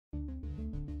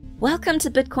Welcome to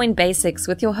Bitcoin Basics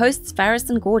with your hosts Faris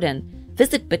and Gordon.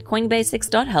 Visit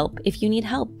bitcoinbasics.help if you need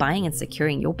help buying and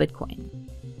securing your Bitcoin.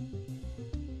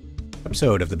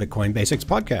 Episode of the Bitcoin Basics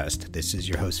podcast. This is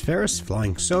your host Faris,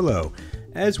 flying solo,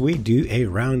 as we do a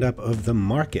roundup of the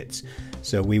markets.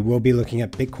 So we will be looking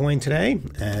at Bitcoin today,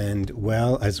 and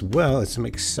as well as some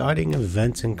exciting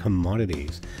events and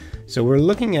commodities. So we're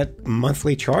looking at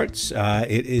monthly charts.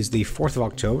 It is the 4th of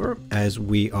October as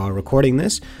we are recording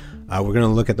this. We're going to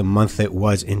look at the month it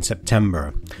was in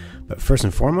September. But first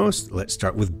and foremost, let's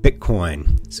start with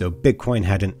Bitcoin. So Bitcoin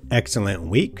had an excellent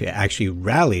week. It actually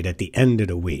rallied at the end of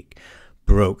the week,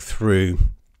 broke through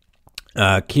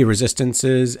key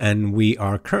resistances, and we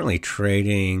are currently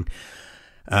trading.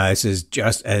 This is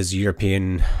just as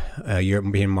European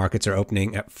markets are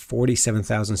opening at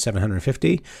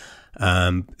 47,750.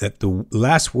 At the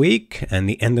last week and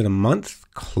the end of the month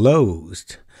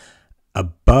closed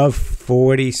above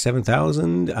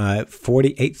 47,000,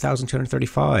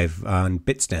 48,235 on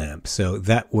Bitstamp. So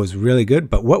that was really good.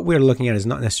 But what we're looking at is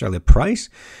not necessarily the price.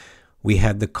 We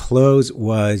had the close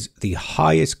was the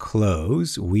highest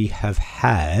close we have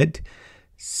had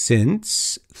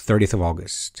since 30th of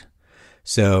August.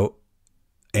 So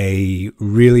a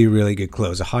really, really good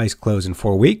close, the highest close in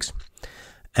 4 weeks,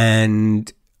 and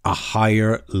a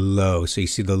higher low. So you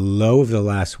see the low of the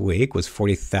last week was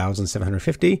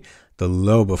 40,750. The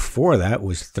low before that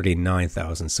was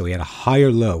 39,000. So we had a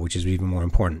higher low, which is even more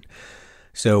important.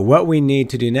 So what we need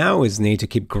to do now is need to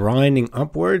keep grinding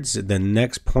upwards. The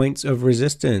next points of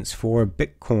resistance for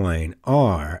Bitcoin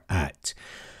are at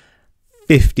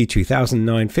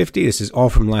 52,950. This is all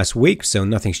from last week, so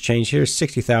nothing's changed here.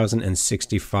 60,000 and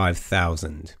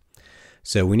 65,000.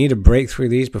 So we need to break through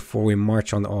these before we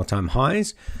march on the all-time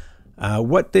highs.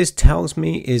 What this tells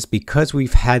me is because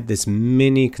we've had this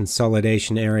mini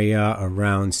consolidation area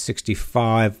around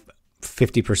 65,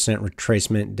 50%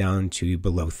 retracement down to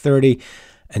below 30.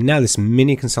 And now this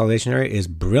mini consolidation area is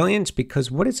brilliant because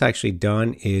what it's actually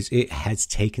done is it has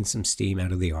taken some steam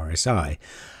out of the RSI.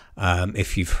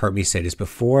 If you've heard me say this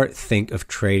before, think of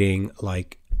trading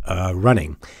like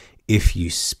running. If you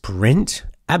sprint,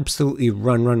 absolutely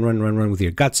run with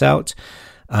your guts out,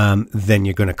 then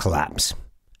you're going to collapse.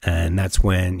 And that's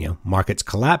when markets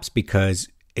collapse because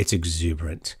it's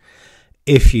exuberant.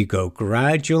 If you go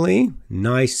gradually,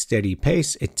 nice steady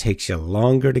pace, it takes you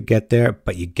longer to get there,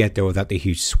 but you get there without the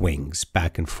huge swings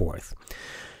back and forth.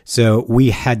 So we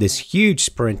had this huge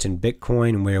sprint in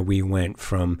Bitcoin where we went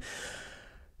from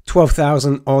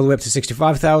 12,000 all the way up to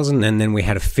 65,000, and then we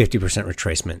had a 50%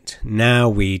 retracement. Now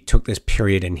we took this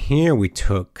period in here. We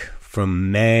took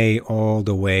from May all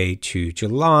the way to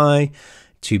July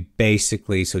to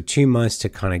basically, so 2 months to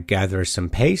kind of gather some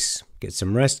pace, get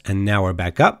some rest, and now we're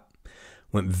back up.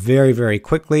 Went very, very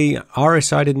quickly.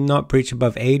 RSI did not breach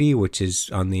above 80, which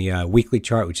is on the weekly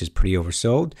chart, which is pretty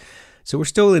oversold. So we're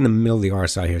still in the middle of the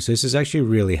RSI here. So this is actually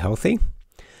really healthy.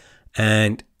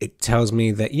 And it tells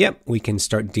me that, we can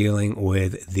start dealing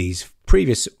with these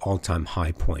previous all-time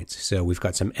high points. So we've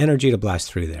got some energy to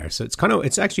blast through there. So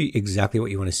it's actually exactly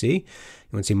what you want to see. You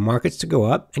want to see markets to go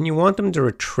up, and you want them to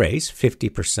retrace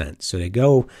 50%. So they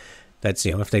go,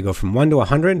 if they go from 1 to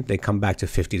 100, they come back to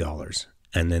 $50.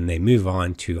 And then they move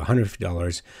on to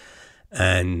 $150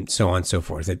 and so on and so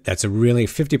forth. That's a really,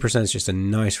 50% is just a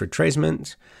nice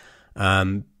retracement.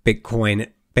 Bitcoin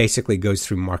basically goes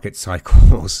through market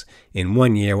cycles in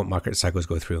 1 year, what market cycles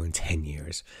go through in 10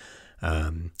 years.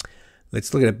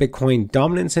 Let's look at a Bitcoin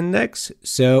dominance index.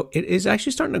 So it is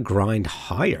actually starting to grind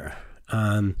higher.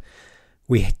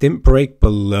 We didn't break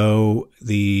below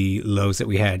the lows that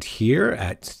we had here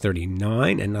at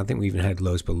 39, and I think we even had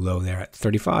lows below there at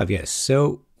 35. Yes,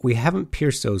 so we haven't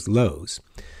pierced those lows.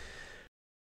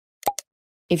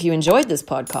 If you enjoyed this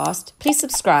podcast, please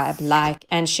subscribe, like,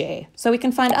 and share so we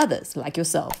can find others like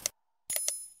yourself.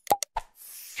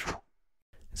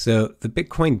 So the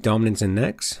Bitcoin dominance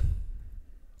index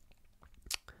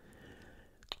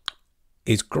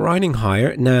is grinding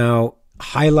higher. Now,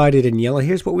 highlighted in yellow,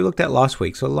 here's what we looked at last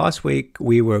week. So last week,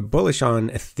 we were bullish on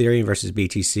Ethereum versus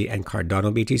BTC and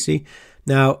Cardano BTC.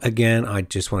 Now, again, I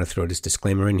just want to throw this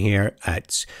disclaimer in here.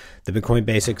 At the Bitcoin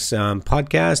Basics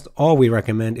podcast, all we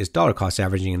recommend is dollar cost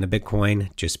averaging in the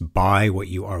Bitcoin. Just buy what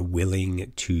you are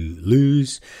willing to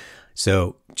lose.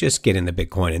 So just get in the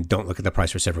Bitcoin and don't look at the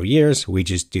price for several years. We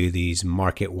just do these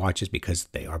market watches because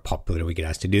they are popular. We get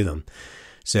asked to do them.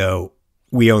 So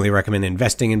we only recommend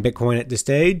investing in Bitcoin at this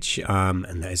stage, and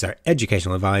that is our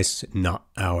educational advice, not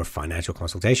our financial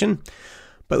consultation.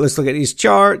 But let's look at these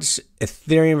charts.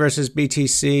 Ethereum versus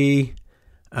BTC.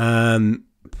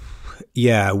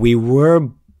 We were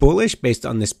bullish based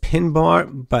on this pin bar,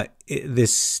 but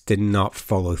this did not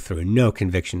follow through. No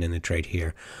conviction in the trade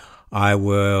here. I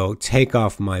will take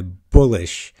off my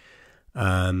bullish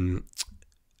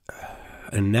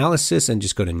analysis and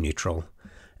just go to neutral.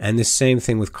 And the same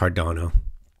thing with Cardano.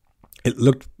 It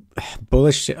looked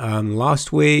bullish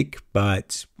last week,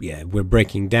 but yeah, we're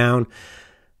breaking down.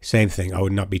 Same thing. I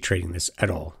would not be trading this at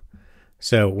all.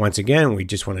 So once again, we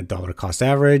just want a dollar cost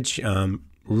average.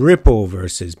 Ripple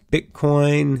versus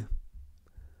Bitcoin.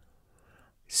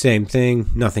 Same thing.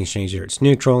 Nothing's changed here. It's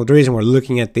neutral. The reason we're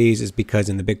looking at these is because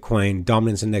in the Bitcoin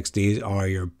Dominance Index, these are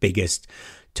your biggest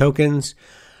tokens.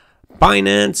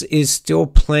 Binance is still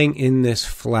playing in this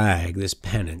flag, this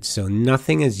pennant. So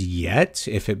nothing as yet.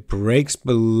 If it breaks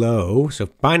below, so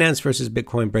if Binance versus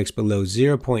Bitcoin breaks below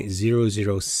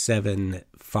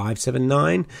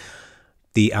 0.007579,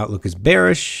 the outlook is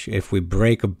bearish. If we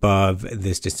break above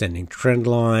this descending trend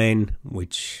line,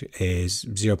 which is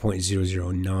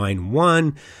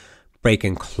 0.0091, break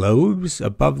and close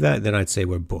above that, then I'd say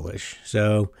we're bullish.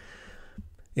 So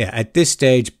yeah, at this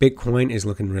stage, Bitcoin is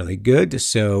looking really good.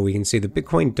 So we can see the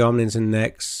Bitcoin Dominance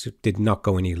Index did not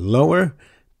go any lower.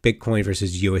 Bitcoin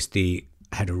versus USD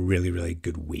had a really, really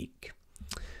good week.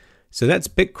 So that's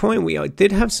Bitcoin. We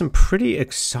did have some pretty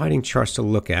exciting charts to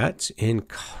look at in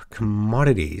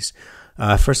commodities.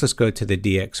 First, let's go to the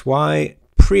DXY.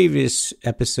 Previous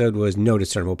episode was no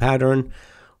discernible pattern.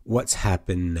 What's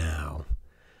happened now?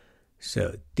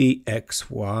 So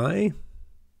DXY.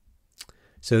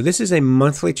 So this is a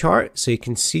monthly chart. So you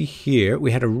can see here,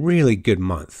 we had a really good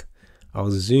month.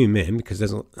 I'll zoom in because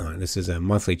this is a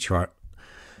monthly chart.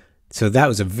 So that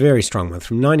was a very strong month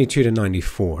from 92 to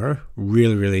 94.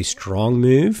 Really, really strong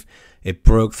move. It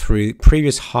broke through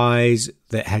previous highs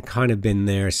that had kind of been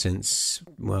there since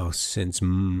all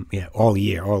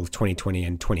year, all of 2020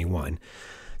 and 21.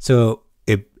 So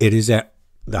it is at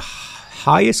the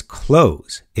highest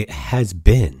close it has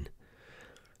been.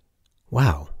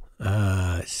 Wow.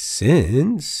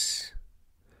 Since,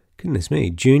 goodness me,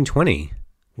 June 20,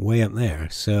 way up there.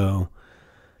 So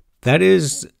that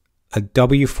is a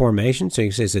W formation, so you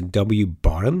can say it's a W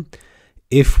bottom.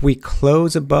 If we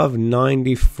close above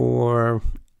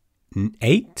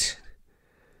 94.8,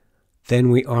 then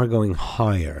we are going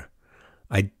higher.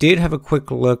 I did have a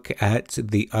quick look at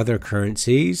the other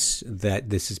currencies that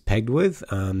this is pegged with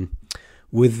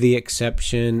the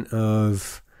exception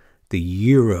of the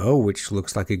euro, which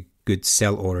looks like a good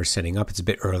sell order setting up. It's a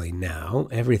bit early now.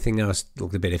 Everything else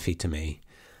looked a bit iffy to me.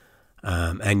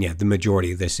 And yeah, the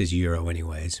majority of this is euro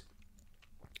anyways.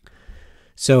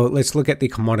 So let's look at the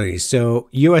commodities. So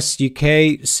US,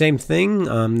 UK, same thing.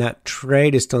 That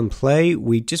trade is still in play.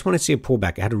 We just want to see a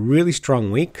pullback. It had a really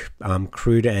strong week.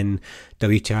 Crude and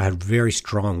WTI had very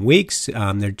strong weeks.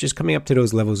 They're just coming up to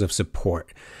those levels of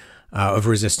support, of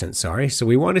resistance, sorry. So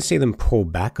we want to see them pull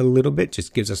back a little bit.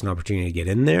 Just gives us an opportunity to get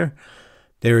in there.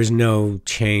 There is no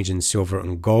change in silver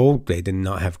and gold. They did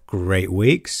not have great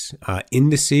weeks.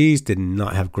 Indices did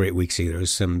not have great weeks either. There was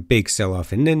some big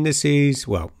sell-off in indices,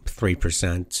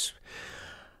 3%.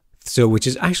 So, which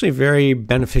is actually very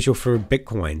beneficial for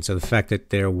Bitcoin. So the fact that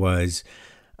there was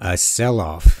a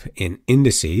sell-off in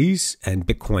indices and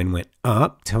Bitcoin went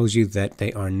up tells you that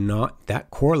they are not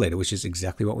that correlated, which is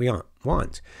exactly what we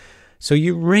want. So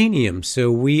uranium,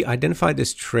 so we identified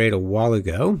this trade a while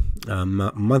ago, a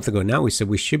month ago now. We said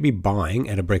we should be buying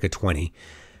at a break of 20.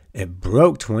 It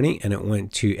broke 20 and it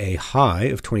went to a high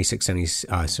of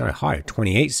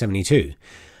 28.72.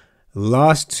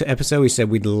 Last episode we said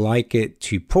we'd like it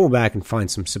to pull back and find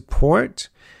some support.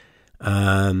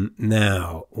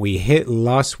 Now we hit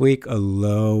last week a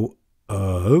low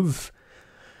of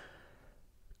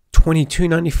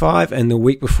 22.95 and the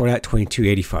week before that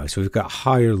 22.85. So we've got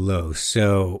higher lows.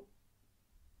 So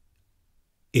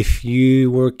if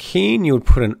you were keen, you would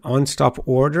put an on-stop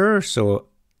order. So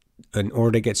an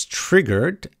order gets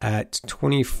triggered at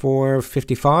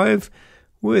 24.55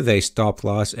 with a stop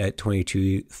loss at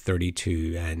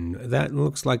 22.32. And that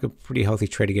looks like a pretty healthy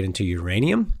trade to get into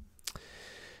uranium.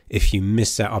 If you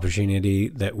missed that opportunity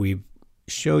that we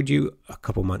showed you a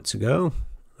month ago,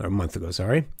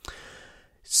 sorry.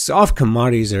 Soft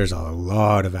commodities, there's a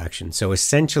lot of action. So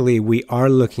essentially, we are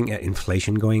looking at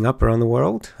inflation going up around the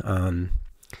world,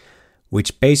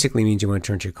 which basically means you want to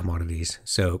turn to your commodities.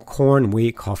 So corn,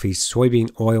 wheat, coffee,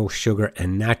 soybean oil, sugar,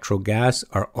 and natural gas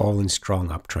are all in strong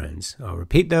uptrends. I'll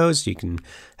repeat those. You can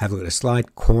have a look at the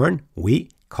slide. Corn,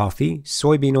 wheat, coffee,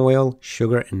 soybean oil,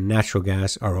 sugar, and natural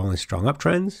gas are all in strong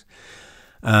uptrends.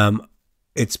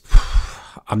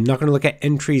 I'm not going to look at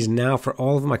entries now for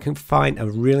all of them. I couldn't find a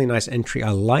really nice entry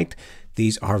I liked.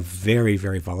 these are very,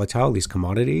 very volatile, these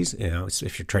commodities.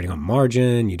 If you're trading on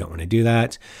margin, you don't want to do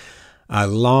that.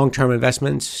 Long-term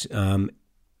investments,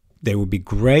 they would be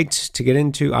great to get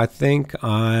into. I think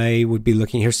I would be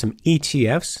looking, here's some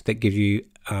ETFs that give you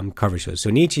coverage. So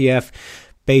an ETF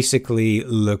basically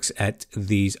looks at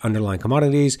these underlying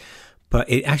commodities, but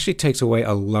it actually takes away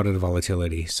a lot of the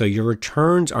volatility. So your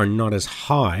returns are not as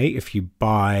high if you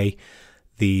buy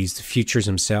these futures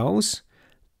themselves,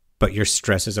 but your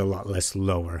stress is a lot less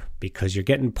lower because you're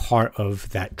getting part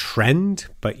of that trend,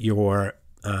 but you're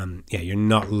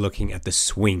not looking at the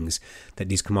swings that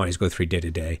these commodities go through day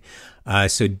to day.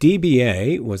 So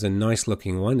DBA was a nice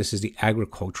looking one. This is the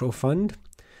agricultural fund.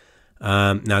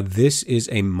 Now this is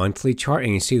a monthly chart,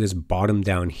 and you see this bottom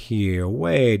down here,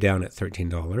 way down at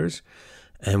 $13.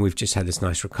 And we've just had this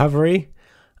nice recovery.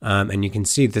 And you can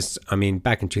see this,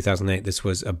 back in 2008, this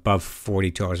was above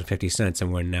 $42.50,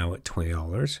 and we're now at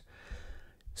 $20.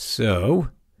 So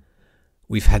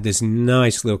we've had this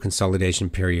nice little consolidation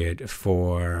period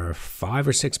for 5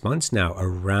 or 6 months now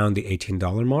around the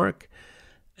 $18 mark.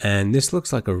 And this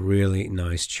looks like a really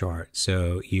nice chart.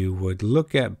 So you would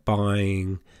look at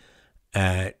buying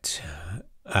at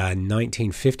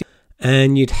 $19.50,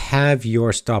 and you'd have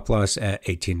your stop loss at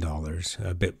 $18,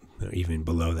 a bit even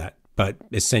below that. But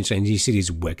essentially, and you see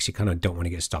these wicks, you kind of don't want to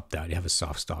get stopped out. You have a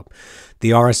soft stop.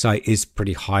 The RSI is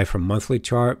pretty high from monthly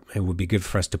chart. It would be good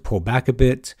for us to pull back a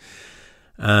bit.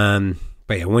 But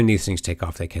yeah, when these things take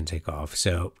off, they can take off.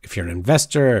 So if you're an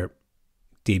investor,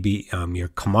 your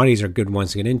commodities are good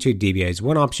ones to get into. DBA is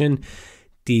one option.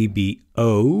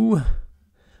 DBO,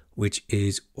 which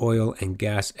is oil and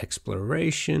gas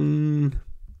exploration.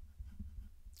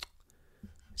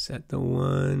 Is that the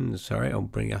one? Sorry,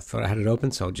 I thought I had it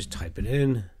open, so I'll just type it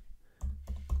in.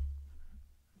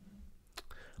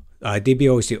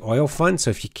 DBO is the oil fund.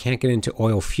 So if you can't get into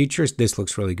oil futures, this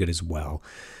looks really good as well.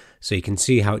 So you can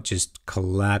see how it just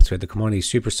collapsed with the commodity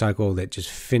super cycle that just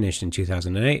finished in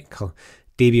 2008.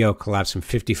 DBO collapsed from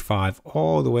 55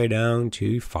 all the way down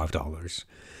to $5.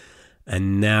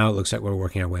 And now it looks like we're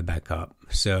working our way back up.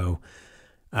 So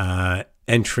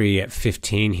entry at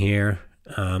 15 here.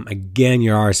 Again,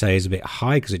 your RSI is a bit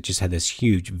high because it just had this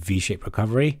huge V-shaped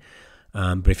recovery.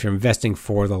 But if you're investing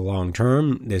for the long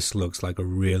term, this looks like a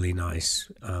really nice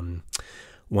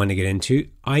one to get into.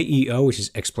 IEO, which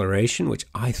is exploration, which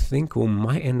I think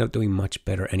might end up doing much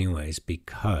better anyways,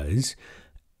 because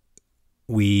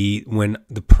when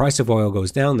the price of oil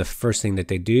goes down, the first thing that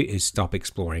they do is stop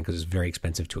exploring because it's very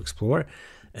expensive to explore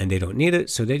and they don't need it.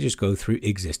 So they just go through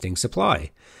existing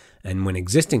supply. And when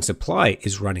existing supply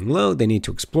is running low, they need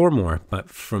to explore more. But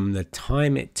from the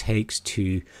time it takes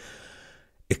to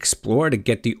explore to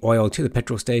get the oil to the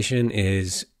petrol station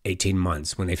is 18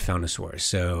 months when they found a source.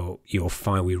 So you'll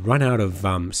find we run out of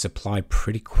supply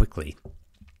pretty quickly.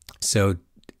 So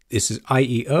this is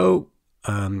IEO,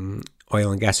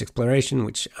 oil and gas exploration,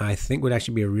 which I think would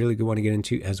actually be a really good one to get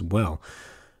into as well.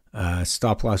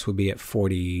 Stop loss would be at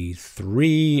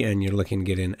 43, and you're looking to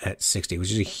get in at 60,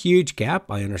 which is a huge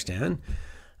gap, I understand.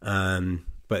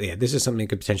 But yeah, this is something that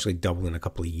could potentially double in a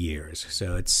couple of years.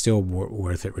 So it's still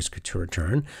worth it, risk to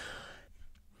return.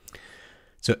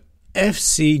 So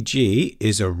FCG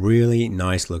is a really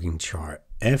nice looking chart.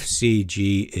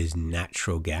 FCG is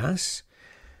natural gas.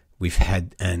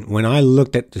 And when I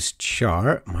looked at this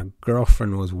chart, my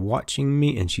girlfriend was watching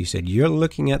me and she said, "You're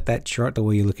looking at that chart the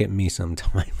way you look at me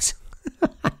sometimes."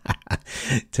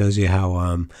 Tells you how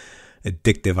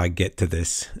addictive I get to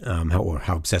this, how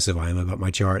obsessive I am about my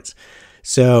charts.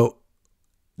 So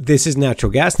this is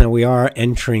natural gas. Now we are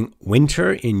entering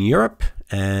winter in Europe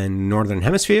and Northern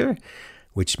Hemisphere,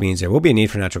 which means there will be a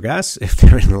need for natural gas if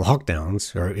they're in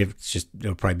lockdowns, or if it's just,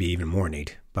 there'll probably be even more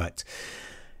need. But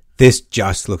this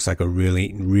just looks like a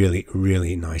really, really,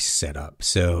 really nice setup.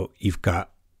 So you've got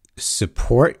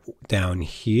support down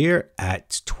here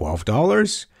at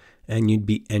 $12, and you'd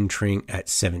be entering at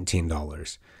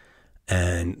 $17.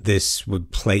 And this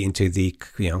would play into the,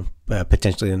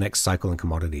 potentially the next cycle in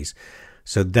commodities.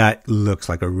 So that looks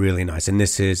like a really nice, and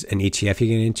this is an ETF you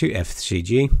get into,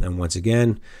 FCG. And once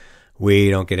again, we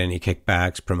don't get any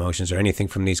kickbacks, promotions, or anything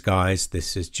from these guys.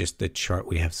 This is just the chart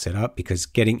we have set up, because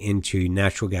getting into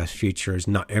natural gas futures,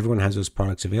 not everyone has those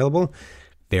products available.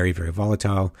 Very, very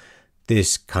volatile.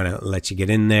 This kind of lets you get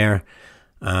in there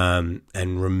and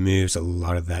removes a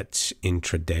lot of that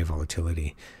intraday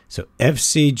volatility. So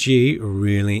FCG,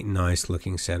 really nice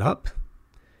looking setup.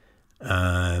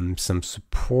 Some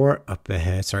support up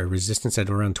ahead. Resistance at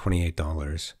around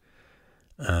 $28.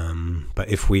 But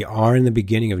if we are in the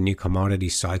beginning of a new commodity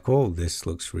cycle, this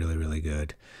looks really, really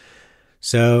good.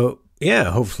 So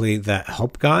yeah, hopefully that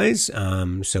helped, guys.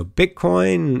 So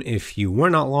Bitcoin, if you were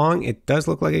not long, it does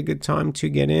look like a good time to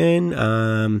get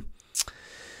in.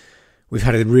 We've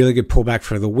had a really good pullback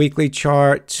for the weekly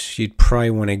chart. You'd probably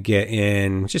want to get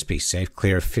in, just be safe,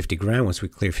 clear 50 grand. Once we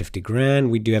clear 50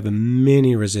 grand, we do have a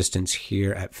mini resistance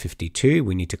here at 52.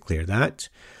 We need to clear that.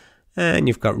 And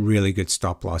you've got really good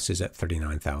stop losses at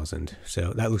 39,000.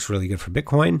 So that looks really good for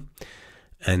Bitcoin.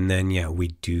 And then, yeah, we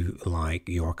do like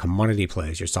your commodity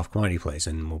plays, your soft commodity plays.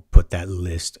 And we'll put that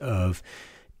list of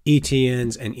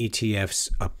ETNs and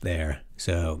ETFs up there.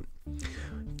 So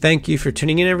thank you for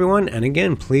tuning in, everyone. And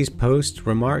again, please post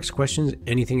remarks, questions,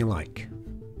 anything you like.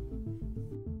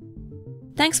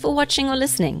 Thanks for watching or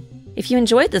listening. If you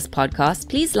enjoyed this podcast,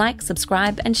 please like,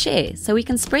 subscribe, and share so we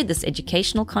can spread this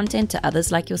educational content to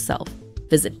others like yourself.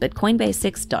 Visit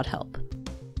bitcoinbasics.help.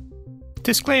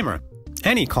 Disclaimer.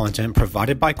 Any content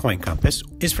provided by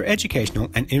CoinCompass is for educational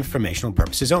and informational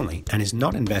purposes only and is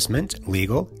not investment,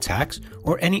 legal, tax,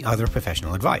 or any other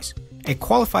professional advice. A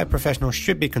qualified professional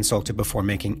should be consulted before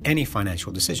making any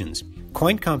financial decisions.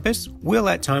 CoinCompass will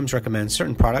at times recommend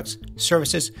certain products,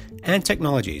 services, and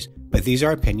technologies, but these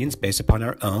are opinions based upon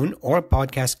our own or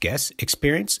podcast guests'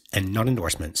 experience and not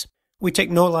endorsements. We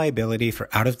take no liability for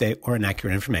out-of-date or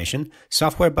inaccurate information,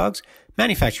 software bugs,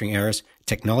 manufacturing errors,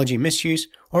 technology misuse,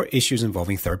 or issues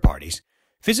involving third parties.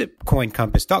 Visit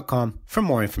coincompass.com for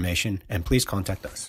more information and please contact us.